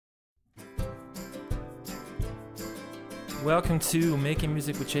Welcome to Making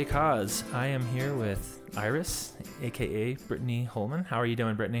Music with Jake Haas. I am here with Iris, aka Brittany Holman. How are you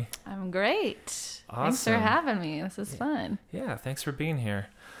doing, Brittany? I'm great. Awesome. Thanks for having me. This is fun. Yeah, thanks for being here.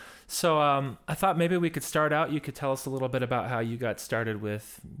 So I thought maybe we could start out. You could tell us a little bit about how you got started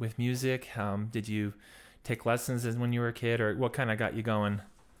with music. Did you take lessons when you were a kid, or what kind of got you going?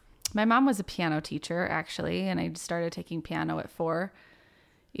 My mom was a piano teacher, actually, and I started taking piano at 4,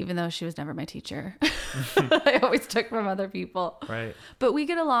 even though she was never my teacher. I always took from other people. Right. But we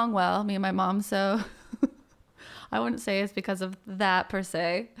get along well, me and my mom, so I wouldn't say it's because of that per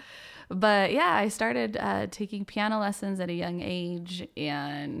se. But yeah, I started taking piano lessons at a young age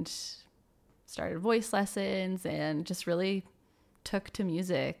and started voice lessons and just really took to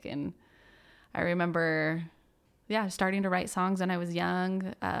music. And I remember, starting to write songs when I was young.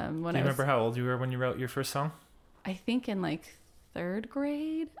 Do you remember how old you were when you wrote your first song? I think in like 3rd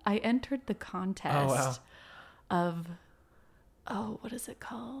grade, I entered the contest of, what is it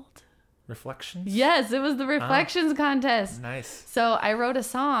called? Reflections? Yes, it was the Reflections contest. Nice. So I wrote a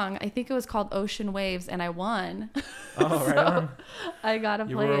song. I think it was called Ocean Waves, and I won. Oh, right on. I got to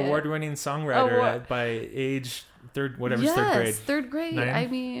play it. You were an award-winning songwriter by age third grade. Yes, 3rd grade. 9? I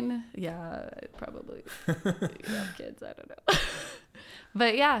mean, yeah, probably. Young kids, I don't know.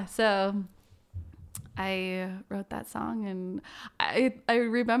 But yeah, so I wrote that song, and I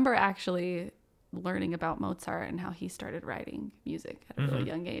remember actually learning about Mozart and how he started writing music at a really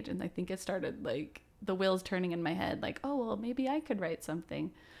young age. And I think it started like the wheels turning in my head, like, oh, well, maybe I could write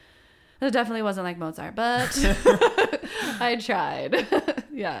something. It definitely wasn't like Mozart, but I tried.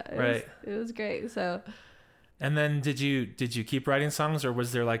 Yeah, it was great. So. And then did you keep writing songs, or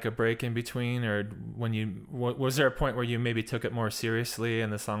was there like a break in between, or was there a point where you maybe took it more seriously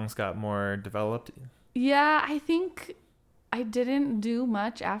and the songs got more developed? Yeah, I think I didn't do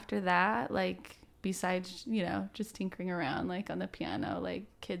much after that, like besides, just tinkering around like on the piano like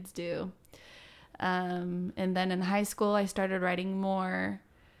kids do. And then in high school, I started writing more.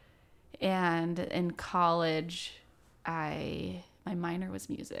 And in college, my minor was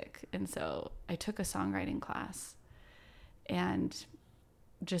music. And so I took a songwriting class and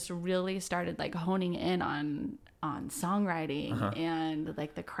just really started like honing in on songwriting and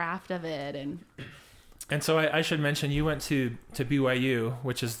like the craft of it. And so I should mention you went to BYU,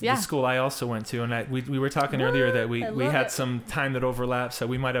 which is the school I also went to, and we were talking earlier that we had some time that overlapped, so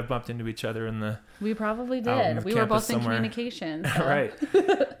we might have bumped into each other in the. We probably did. We were both somewhere. In communications, so. Right.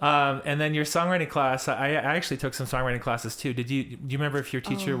 And then your songwriting class, I actually took some songwriting classes too. Do you remember if your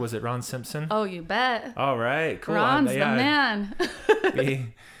teacher was it Ron Simpson? Oh, you bet. All right, cool. Ron's the man.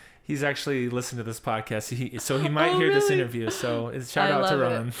 He's actually listened to this podcast, so he might hear this interview. So shout out to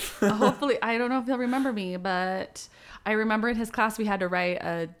Ron. Hopefully, I don't know if he'll remember me, but I remember in his class we had to write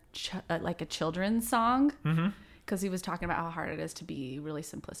a children's song because he was talking about how hard it is to be really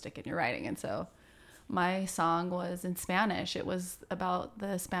simplistic in your writing, and so my song was in Spanish. It was about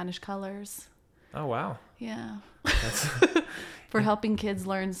the Spanish colors. Oh wow! Yeah, for helping kids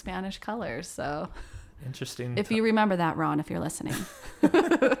learn Spanish colors. So. Interesting. If you remember that, Ron, if you're listening.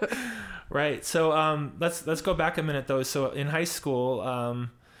 Right. So let's go back a minute though. So in high school,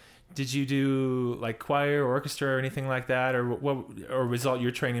 did you do like choir or orchestra or anything like that, or was all your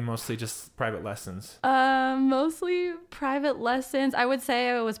training mostly just private lessons? Mostly private lessons. I would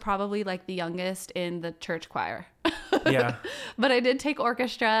say I was probably like the youngest in the church choir. Yeah. But I did take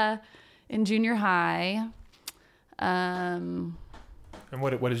orchestra in junior high. And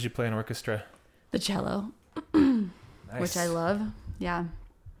what did you play in orchestra? The cello, Nice. which I love. Yeah.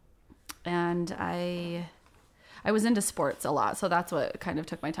 And I was into sports a lot, so that's what kind of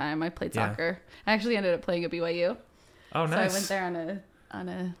took my time. I played soccer. I actually ended up playing at BYU. Oh, nice. So I went there on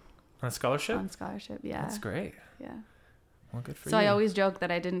a scholarship? On scholarship, yeah. That's great. Yeah. Well, good for you. So I always joke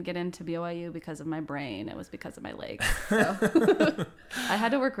that I didn't get into BYU because of my brain. It was because of my legs. So I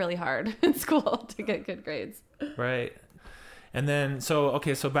had to work really hard in school to get good grades. Right. And then, so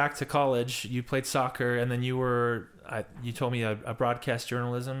back to college, you played soccer, and then you were, you told me a broadcast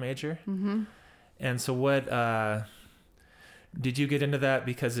journalism major. Mm-hmm. And so what, did you get into that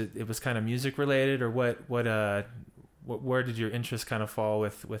because it was kind of music related, or where did your interest kind of fall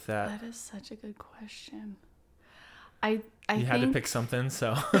with that? That is such a good question. I you had to pick something,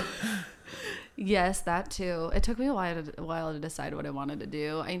 so. Yes, that too. It took me a while to decide what I wanted to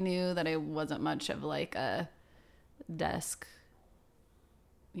do. I knew that I wasn't much of like a desk,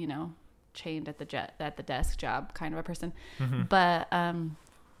 chained at the desk job kind of a person. Mm-hmm. But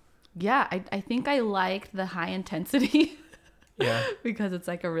I think I liked the high intensity. Yeah. Because it's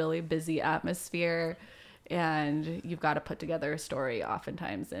like a really busy atmosphere and you've got to put together a story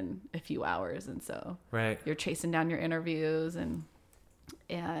oftentimes in a few hours. And so Right. you're chasing down your interviews and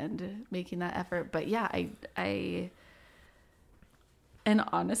making that effort. But yeah, and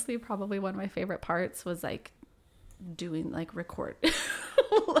honestly, probably one of my favorite parts was like doing like record,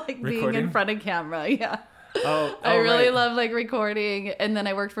 like being in front of camera. Yeah. Oh, I really right. love like recording. And then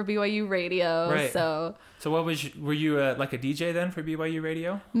I worked for BYU Radio. Right. So what were you like a DJ then for BYU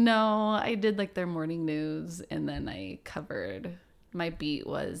Radio? no, I did like their morning news, and then I covered, my beat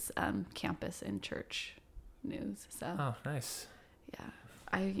was campus and church news. So Oh, nice.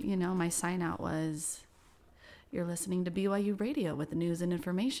 yeah, my sign out was, "You're listening to BYU Radio with the news and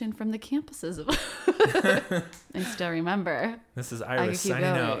information from the campuses." I still remember. This is I Iris could keep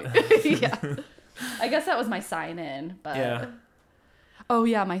signing going. out. Yeah. I guess that was my sign in, but Yeah. oh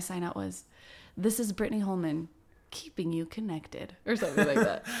yeah, my sign out was, "This is Brittany Holman, keeping you connected," or something like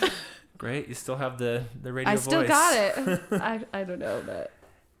that. Great. You still have the radio I voice. still got it. I don't know, but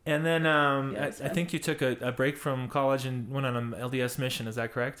And then I fun. think you took a break from college and went on an LDS mission. Is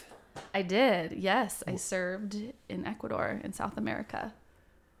that correct? I did. Yes, I served in Ecuador in South America.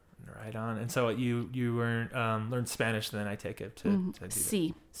 Right on. And so you learned Spanish then, I take it, to do that.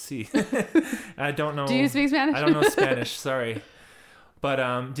 Sí. Sí. I don't know. Do you speak Spanish? I don't know Spanish. Sorry.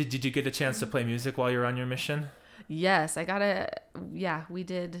 But did you get a chance to play music while you were on your mission? Yes, we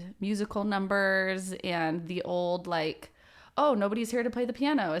did musical numbers and the old like, "Oh, nobody's here to play the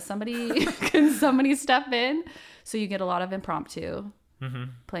piano. Can somebody step in?" So you get a lot of impromptu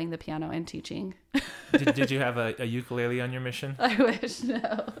playing the piano and teaching. Did you have a ukulele on your mission? I wish.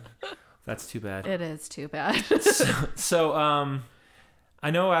 No. That's too bad. It is too bad. So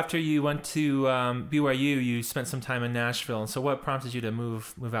I know after you went to BYU, you spent some time in Nashville. And so what prompted you to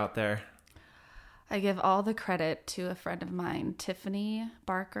move out there? I give all the credit to a friend of mine, Tiffany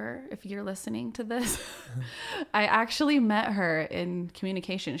Barker, if you're listening to this. I actually met her in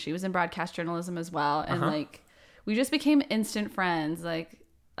communication. She was in broadcast journalism as well. And like, we just became instant friends. Like,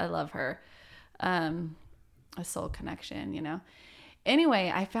 I love her. A soul connection,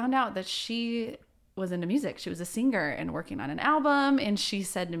 Anyway, I found out that she was into music. She was a singer and working on an album. And she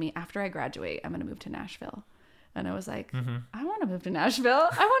said to me, "After I graduate, I'm going to move to Nashville." And I was like, "I want to move to Nashville.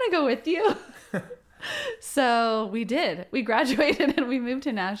 I want to go with you." So we did. We graduated and we moved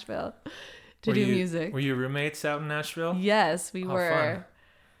to Nashville to do music. Were you roommates out in Nashville? Yes, we were. Fun.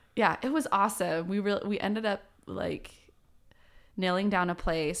 Yeah, it was awesome. We ended up like nailing down a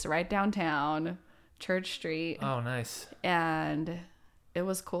place right downtown, Church Street. Oh, nice. And it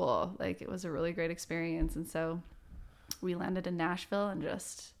was cool. Like, it was a really great experience. And so we landed in Nashville and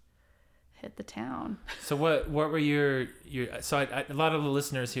just hit the town. So what were your so a lot of the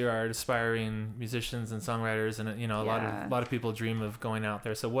listeners here are aspiring musicians and songwriters, and a lot of people dream of going out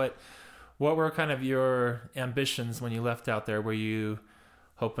there. So what were kind of your ambitions when you left out there? Were you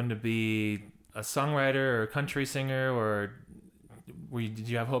hoping to be a songwriter or a country singer, or did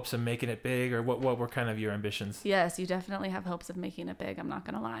you have hopes of making it big, or what were kind of your ambitions? Yes, you definitely have hopes of making it big. I'm not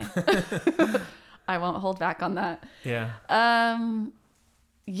going to lie. I won't hold back on that. Yeah.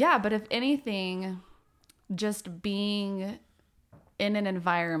 Yeah, but if anything, just being in an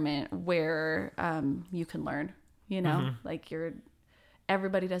environment where you can learn, like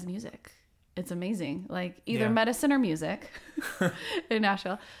everybody does music. It's amazing. Like either medicine or music in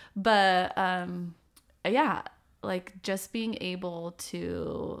Nashville. But yeah, like just being able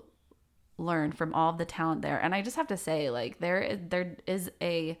to learn from all of the talent there. And I just have to say, like there is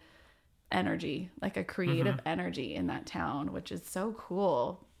a energy, like a creative energy in that town, which is so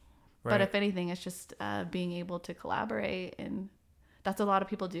cool. Right. But if anything, it's just being able to collaborate, and that's what a lot of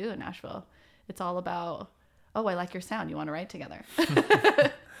people do in Nashville. It's all about, "Oh, I like your sound. You want to write together?"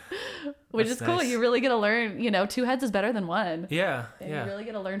 Which is cool. Nice. You really get to learn, 2 heads is better than one. Yeah. And you really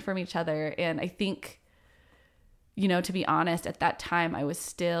get to learn from each other. And I think, to be honest, at that time, I was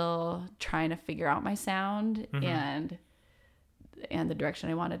still trying to figure out my sound and the direction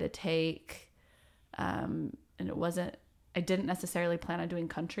I wanted to take. And I didn't necessarily plan on doing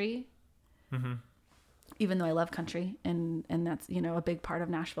country, even though I love country and that's, a big part of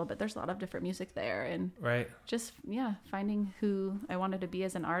Nashville, but there's a lot of different music there, and just, finding who I wanted to be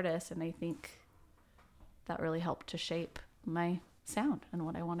as an artist. And I think that really helped to shape my sound and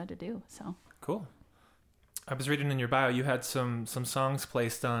what I wanted to do. So cool. I was reading in your bio, you had some songs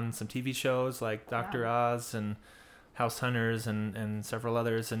placed on some TV shows like Dr. Oz and House Hunters and several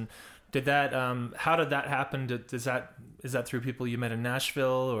others. And did that, how did that happen? Is that through people you met in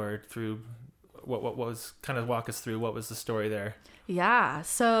Nashville, or through what was, kind of walk us through, what was the story there?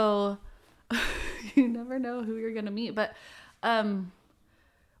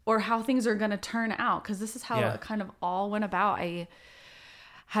 or how things are going to turn out. Cause this is how it kind of all went about. I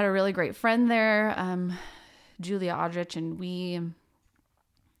had a really great friend there, Julia Aldrich, and we,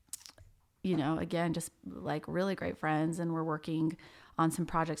 you know, again, just like really great friends, and we're working on some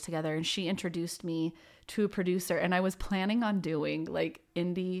projects together. And she introduced me to a producer, and I was planning on doing like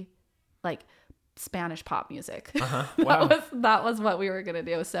indie, like Spanish pop music. Wow. that was what we were going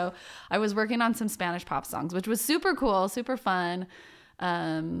to do. So I was working on some Spanish pop songs, which was super cool, super fun.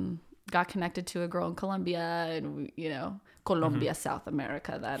 Got connected to a girl in Colombia, and you know, Colombia, South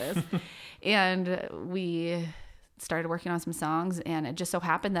America, that is. And we started working on some songs, and it just so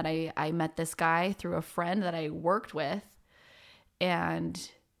happened that I met this guy through a friend that I worked with, and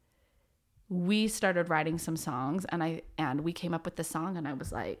we started writing some songs, and we came up with this song, and I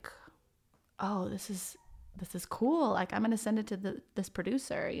was like, oh, this is cool. Like, I'm going to send it to this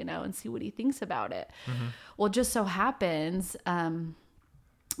producer, you know, and see what he thinks about it. Well, it just so happens,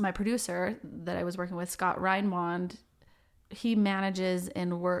 my producer that I was working with, Scott Reinbond, he manages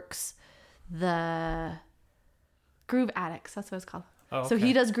and works the Groove Addicts. That's what it's called. Oh, okay. So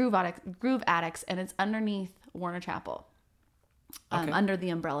he does Groove Addicts, and it's underneath Warner Chappell, under the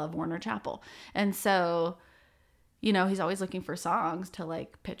umbrella of Warner Chappell. And so, you know, he's always looking for songs to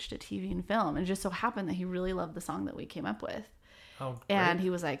like pitch to TV and film. And it just so happened that he really loved the song that we came up with. Oh, great. And he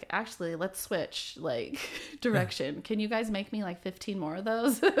was like, actually, let's switch like direction. Can you guys make me like 15 more of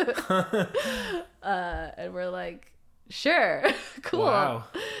those? And we're like, sure. Cool. Wow.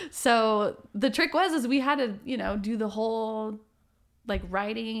 So the trick is we had to, you know, do the whole like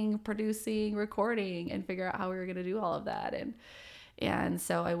writing, producing, recording, and figure out how we were going to do all of that. And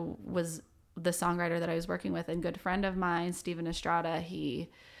so I was the songwriter that I was working with, and good friend of mine, Steven Estrada, he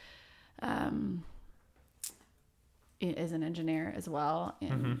is an engineer as well,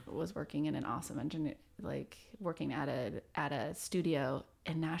 and was working in an awesome engineer, like working at a studio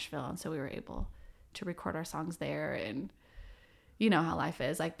in Nashville. And so we were able to record our songs there. And you know how life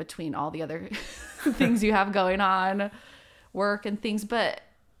is, like between all the other things you have going on, work and things, but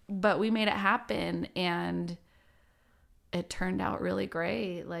we made it happen, and it turned out really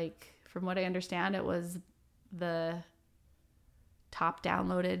great. Like, from what I understand, it was the top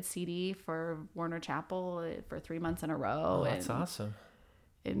downloaded CD for Warner Chappell for 3 months in a row. Oh, that's awesome.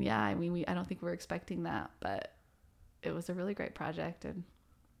 And yeah, I mean, I don't think we were expecting that, but it was a really great project and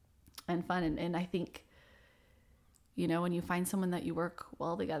fun. And I think, you know, when you find someone that you work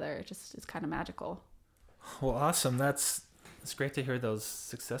well together, it's kind of magical. Well, awesome. It's great to hear those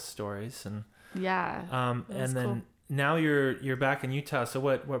success stories. And yeah. And then cool. Now you're back in Utah. So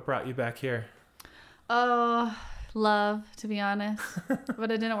what brought you back here? Oh, love, to be honest,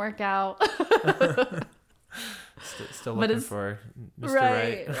 but it didn't work out. Still looking for Mr.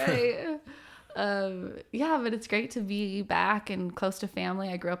 Right. Right. Yeah, but it's great to be back and close to family.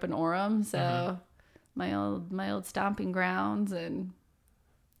 I grew up in Orem, so my old stomping grounds, and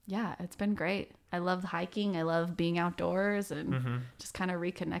yeah, it's been great. I love hiking. I love being outdoors, and just kind of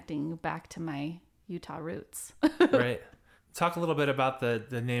reconnecting back to my Utah roots. Right. Talk a little bit about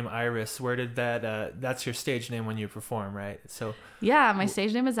the name Iris. Where did that's your stage name when you perform, right? So yeah, my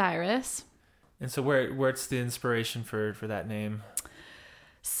stage name is Iris. And so where's the inspiration for that name?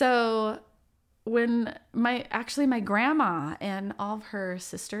 So when my grandma and all of her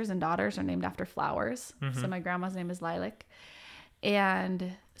sisters and daughters are named after flowers. So my grandma's name is Lilac.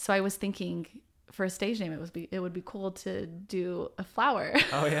 And so I was thinking for a stage name, it would be cool to do a flower.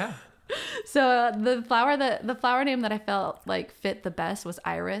 Oh yeah. So the flower name that I felt like fit the best was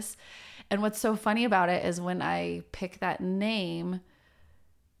Iris. And what's so funny about it is when I picked that name,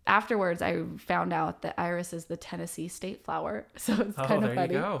 afterwards I found out that Iris is the Tennessee state flower. So it's kind of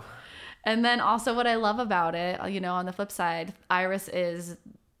funny. There you go. And then also what I love about it, you know, on the flip side, Iris is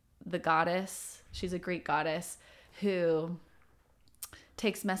the goddess. She's a Greek goddess who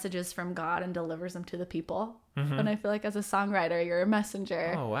takes messages from God and delivers them to the people. And I feel like as a songwriter, you're a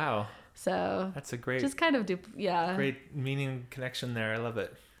messenger. Oh, wow. So that's a great, just kind of great meaning connection there. I love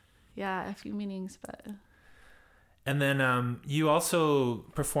it. Yeah, a few meanings, but. And then you also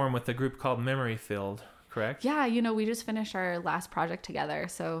perform with a group called Memory Field, correct? Yeah, you know, we just finished our last project together,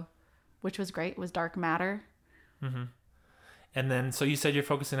 which was great. It was Dark Matter. And then, so you said you're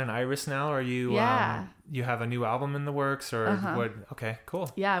focusing on Iris now. Are you? Yeah. You have a new album in the works, or what? Okay, cool.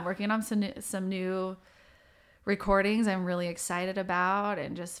 Yeah, I'm working on some new recordings I'm really excited about,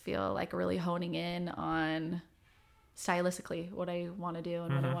 and just feel like really honing in on stylistically what I want to do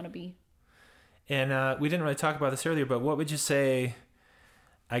and what I want to be. And we didn't really talk about this earlier, but what would you say,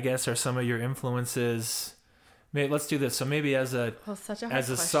 I guess, are some of your influences? Maybe let's do this. So maybe as a question.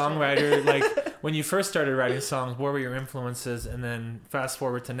 Songwriter, like when you first started writing songs, what were your influences? And then fast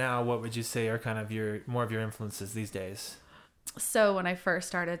forward to now, what would you say are kind of more of your influences these days? So when I first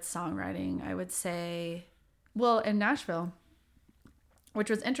started songwriting, I would say, well, in Nashville, which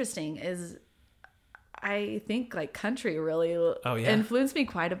was interesting, is I think like country really influenced me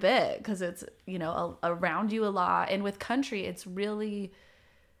quite a bit, because it's, you know, around you a lot. And with country, it's really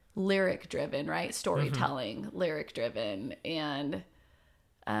lyric driven, right? Storytelling, lyric driven. And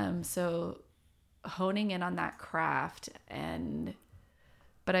so honing in on that craft.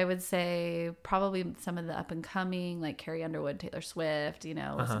 But I would say probably some of the up and coming, like Carrie Underwood, Taylor Swift, you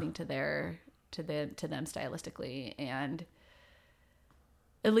know, listening to them stylistically, and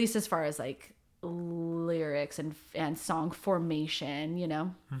at least as far as like lyrics and song formation, you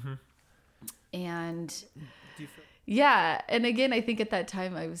know. And yeah, and again, I think at that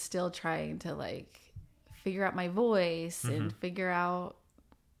time I was still trying to like figure out my voice and figure out,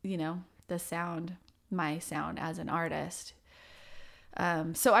 you know, my sound as an artist.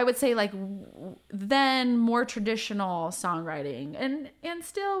 So I would say like then more traditional songwriting, and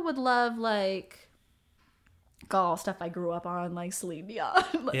still would love like stuff I grew up on, like Celine Dion.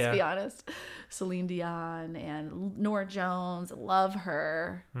 Let's be honest, Celine Dion and Norah Jones. Love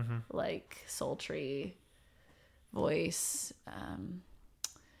her, like sultry voice.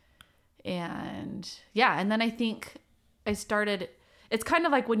 And yeah, and then I think I started. It's kind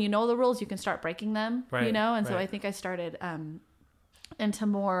of like when you know the rules, you can start breaking them, you know. And so I think I started into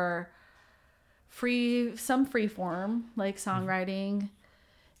more free form, like songwriting,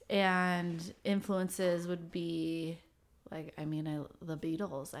 and influences would be like, I mean, the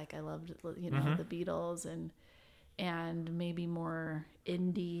Beatles. Like I loved, you know, the Beatles, and maybe more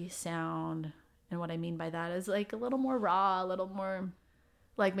indie sound. And what I mean by that is like a little more raw, a little more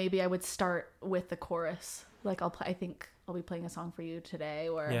like maybe I would start with the chorus. Like I think I'll be playing a song for you today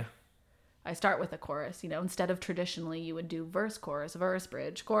where I start with a chorus, you know, instead of traditionally you would do verse, chorus,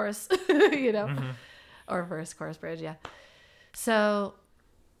 bridge, chorus, you know, or verse, chorus, bridge. Yeah. So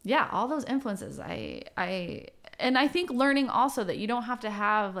yeah, all those influences, and I think learning also that you don't have to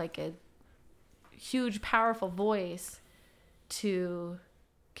have like a huge, powerful voice to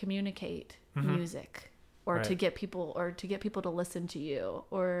communicate music or to get people to listen to you,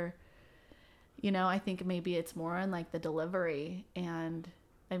 or, you know, I think maybe it's more in like the delivery. And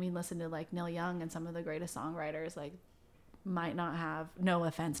I mean, listen to like Neil Young and some of the greatest songwriters, like might not have, no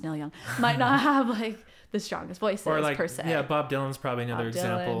offense, Neil Young, might not have like the strongest voices or like, per se. Yeah, Bob Dylan's probably another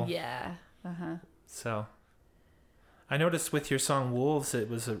example. Yeah. So I noticed with your song Wolves, it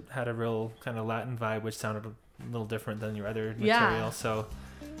had a real kind of Latin vibe, which sounded a little different than your other material. So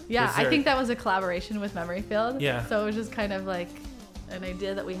yeah, I think that was a collaboration with Memory Field. Yeah. So it was just kind of like an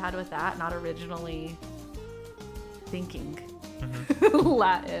idea that we had with that, not originally thinking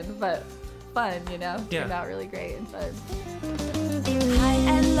Latin, but fun, you know. Turned out really great and fun. High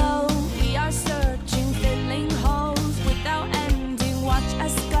and low, we are searching, filling holes without ending. Watch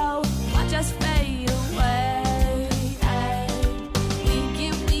us go, watch us fade away. We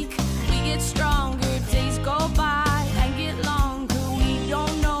get weak, we get stronger. Days go by and get longer. We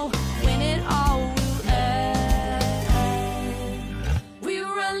don't know when it all will end. We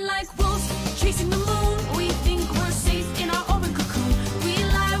run like wolves, chasing the moon. We think we're safe in our own cocoon. We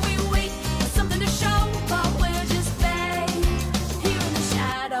lie, we wait for something to show, but we're just fake here in the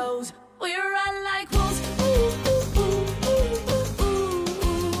shadows. We run like wolves. Ooh, ooh, ooh, ooh, ooh,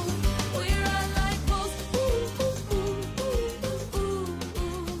 ooh. We run like wolves. Ooh, ooh, ooh, ooh, ooh,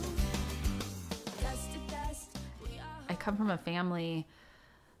 ooh. Dust to dust, we are. I come from a family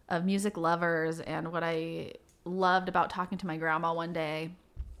of music lovers, and what I loved about talking to my grandma one day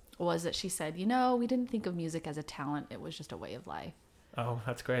was that she said, you know, we didn't think of music as a talent, it was just a way of life. Oh,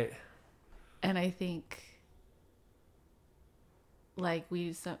 that's great. And I think like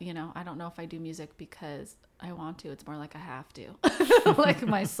you know, I don't know if I do music because I want to, it's more like I have to. Like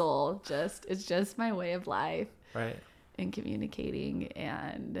my soul it's just my way of life. Right. And communicating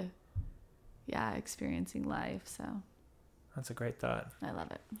and experiencing life. So that's a great thought. I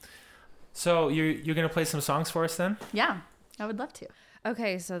love it. So you're going to play some songs for us then? Yeah, I would love to.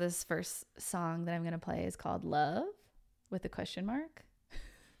 Okay, so this first song that I'm going to play is called Love with a question mark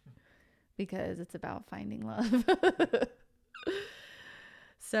because it's about finding love.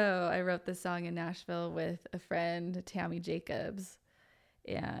 So I wrote this song in Nashville with a friend, Tammy Jacobs,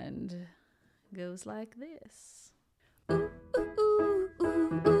 and it goes like this. Ooh, ooh, ooh,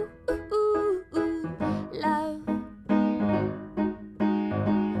 ooh, ooh, ooh, ooh, love. Ooh,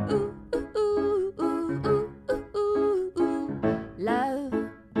 ooh, ooh, ooh, ooh, ooh, ooh, love.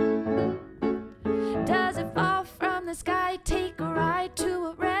 Does it fall from the sky? Take a ride to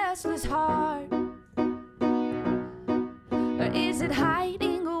a restless heart.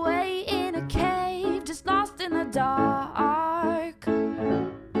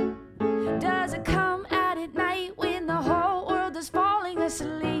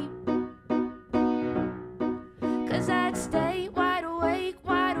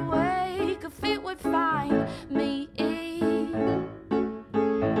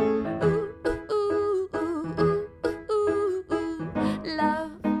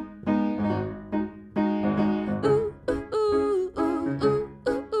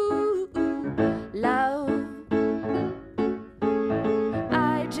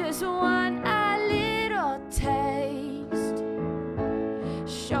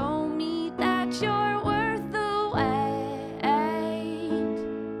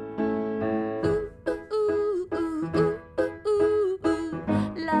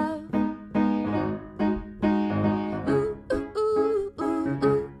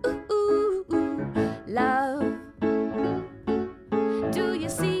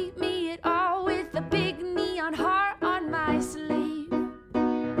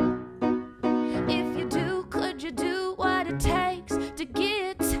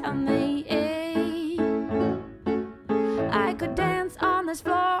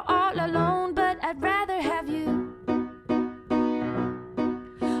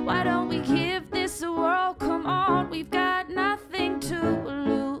 Why don't we give this a whirl? Come on, we've got nothing to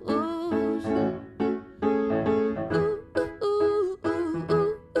lose. Ooh, ooh, ooh,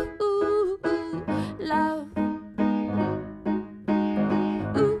 ooh, ooh, ooh, love.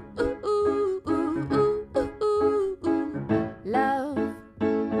 Ooh, ooh, ooh, ooh, ooh, ooh, ooh, love.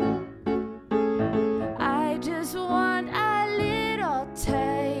 I just want a little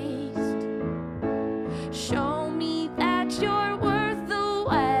taste. Show me that you're worth the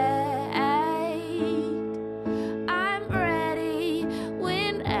wait. I'm ready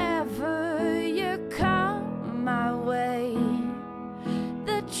whenever you come my way.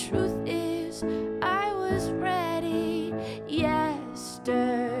 The truth is, I was ready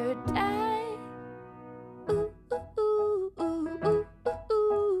yesterday. Ooh, ooh, ooh, ooh, ooh,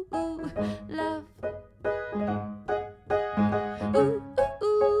 ooh, ooh, love. Ooh,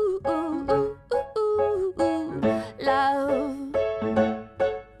 ooh, ooh, ooh, ooh, ooh, love.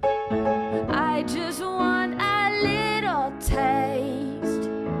 I just want a little taste.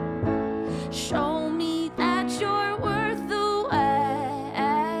 Show me that you're worth the wait.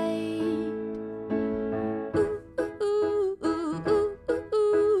 Ooh, ooh, ooh, ooh,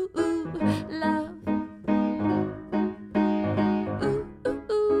 ooh, ooh, love. Ooh, ooh,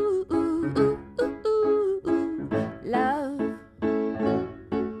 ooh, ooh, ooh, ooh, ooh, love.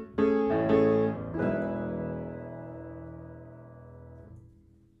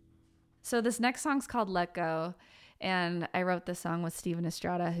 So this next song's called Let Go. And I wrote this song with Steven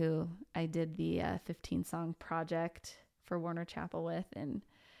Estrada, who I did the 15-song project for Warner Chappell with. And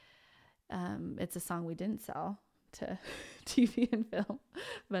it's a song we didn't sell to TV and film,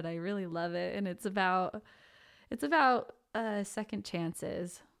 but I really love it. And it's about second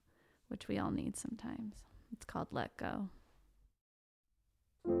chances, which we all need sometimes. It's called Let Go.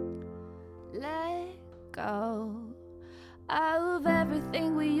 Let go of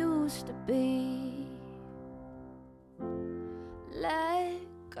everything we used to be. Let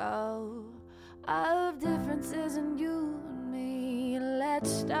go of differences in you and me. Let's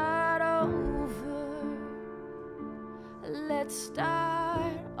start over. Let's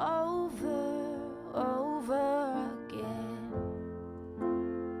start over again.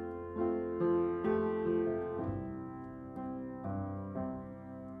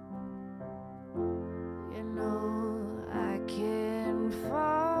 You know I can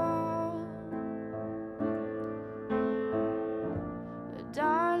fall, but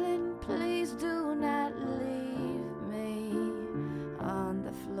darling, please do not leave me on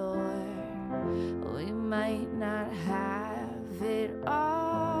the floor. We might not have it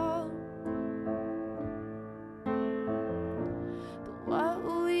all, but what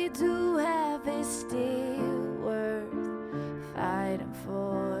we do have is still worth fighting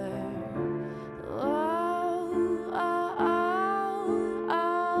for. Oh, oh, oh,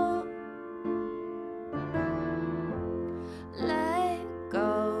 oh. Let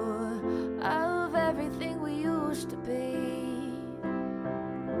go of everything we used to be.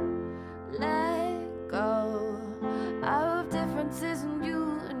 Let go of differences in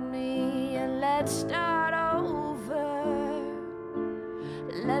you and me. And let's start over.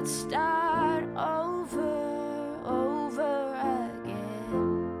 Let's start over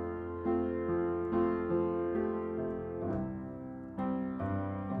again.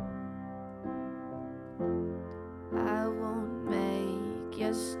 I won't make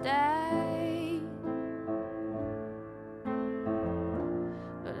you stay,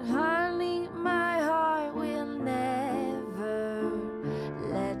 but honey, my heart will never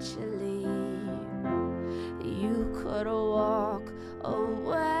let you leave. You could walk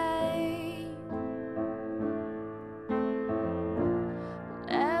away.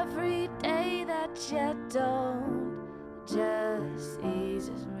 Every day that you don't just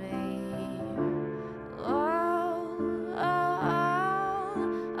eases me. Oh, oh,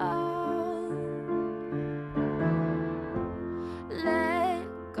 oh, oh. Let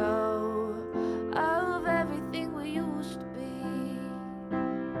go of everything we used to be.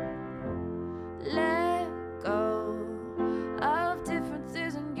 Let go of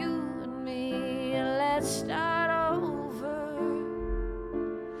differences in you and me. Let's start over.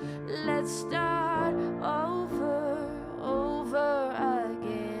 Let's start over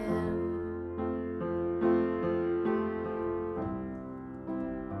again.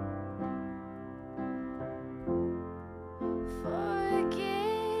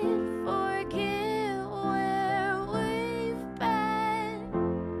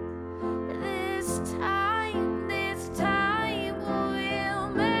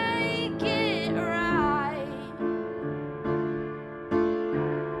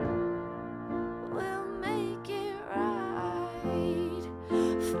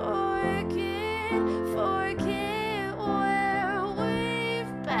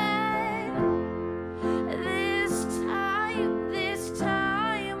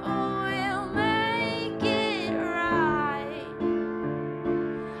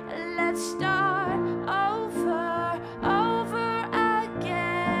 let's start over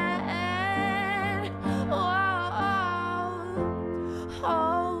again. Whoa,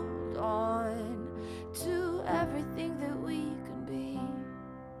 hold on to everything that we can be.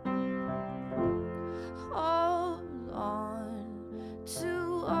 Hold on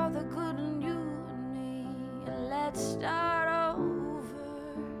to all the good in you and me, and let's start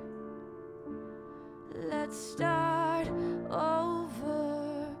over. Let's start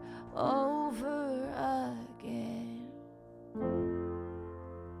over again.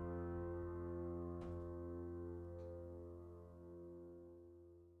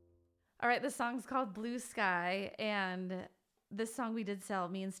 All right, the song's called Blue Sky, and this song we did sell,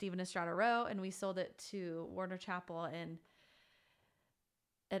 me and Stephen Estrada Rowe, and we sold it to Warner Chappell, and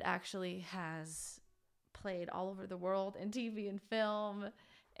it actually has played all over the world in TV and film.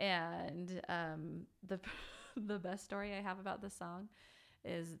 And the best story I have about this song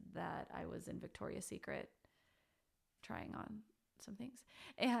is that I was in Victoria's Secret trying on some things,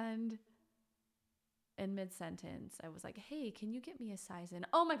 and in mid-sentence I was like, hey, can you get me a size in?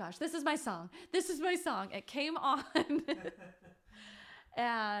 Oh my gosh, this is my song, it came on.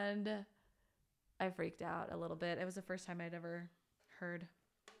 And I freaked out a little bit. It was the first time I'd ever heard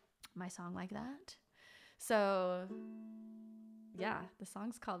my song like that. So yeah, the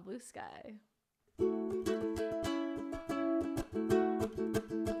song's called Blue Sky.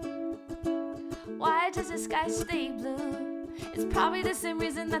 Why does the sky stay blue? It's probably the same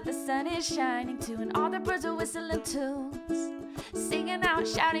reason that the sun is shining too, and all the birds are whistling tunes, singing out,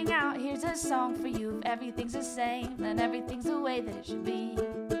 shouting out, here's a song for you. If everything's the same, then everything's the way that it should be.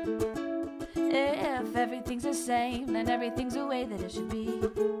 If everything's the same, then everything's the way that it should be.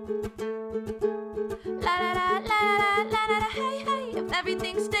 La da da la da la da da hey hey, if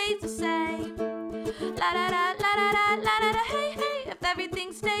everything stays the same. La da da la da da la da da hey hey, if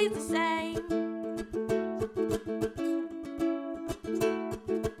everything stays the same.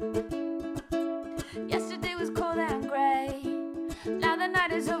 Yesterday was cold and gray. Now the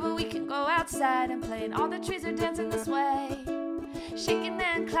night is over, we can go outside and play, and all the trees are dancing this way, shaking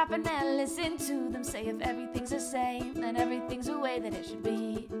and clapping and listen to them say, if everything's the same, then everything's the way that it should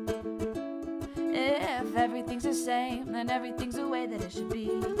be. If everything's the same, then everything's the way that it should be.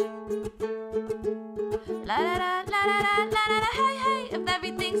 La da da la da da la da da hey hey, if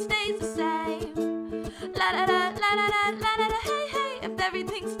everything stays the same. La da da la da da la da da hey hey, if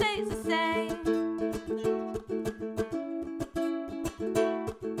everything stays the same.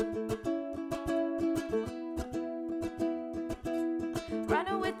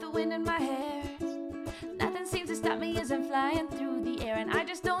 Running with the wind in my hair, nothing seems to stop me as I'm flying through the air, and I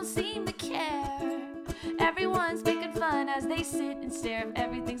just don't seem to care. Everyone's making fun as they sit and stare. If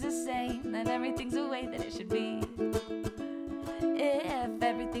everything's the same, then everything's the way that it should be. If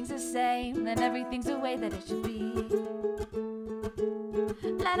everything's the same, then everything's the way that it should be.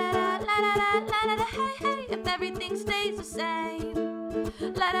 La da da la da da la da da hey hey, if everything stays the same.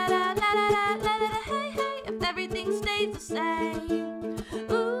 La da da la da da la da da hey hey, if everything stays the same.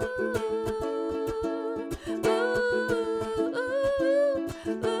 Ooh, ooh, ooh,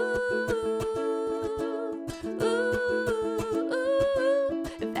 ooh.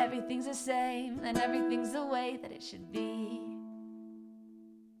 If everything's the same, then everything's the way that it should be.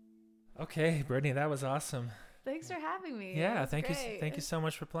 Okay, Brittany, that was awesome. Thanks for having me. Yeah, thank you so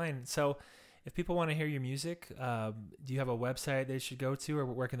much for playing. So if people want to hear your music, do you have a website they should go to, or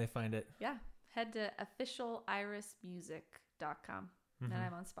where can they find it? Yeah, head to officialirismusic.com. Mm-hmm. And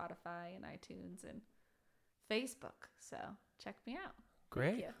I'm on Spotify and iTunes and Facebook, so check me out.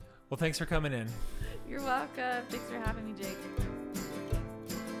 Great. Thank you. Well, thanks for coming in. You're welcome. Thanks for having me, Jake.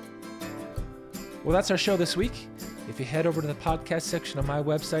 Well, that's our show this week. If you head over to the podcast section of my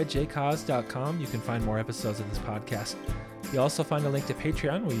website, jcause.com, you can find more episodes of this podcast. You'll also find a link to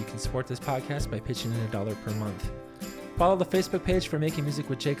Patreon, where you can support this podcast by pitching in $1 per month. Follow the Facebook page for Making Music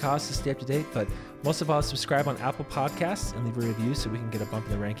with J Cause to stay up to date, but most of all, subscribe on Apple Podcasts and leave a review so we can get a bump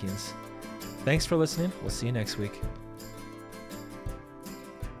in the rankings. Thanks for listening. We'll see you next week.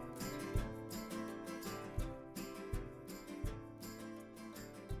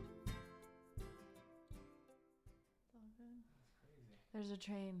 There's a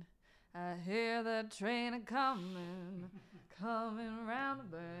train. I hear the train a coming, coming round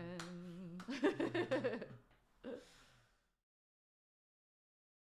the bend.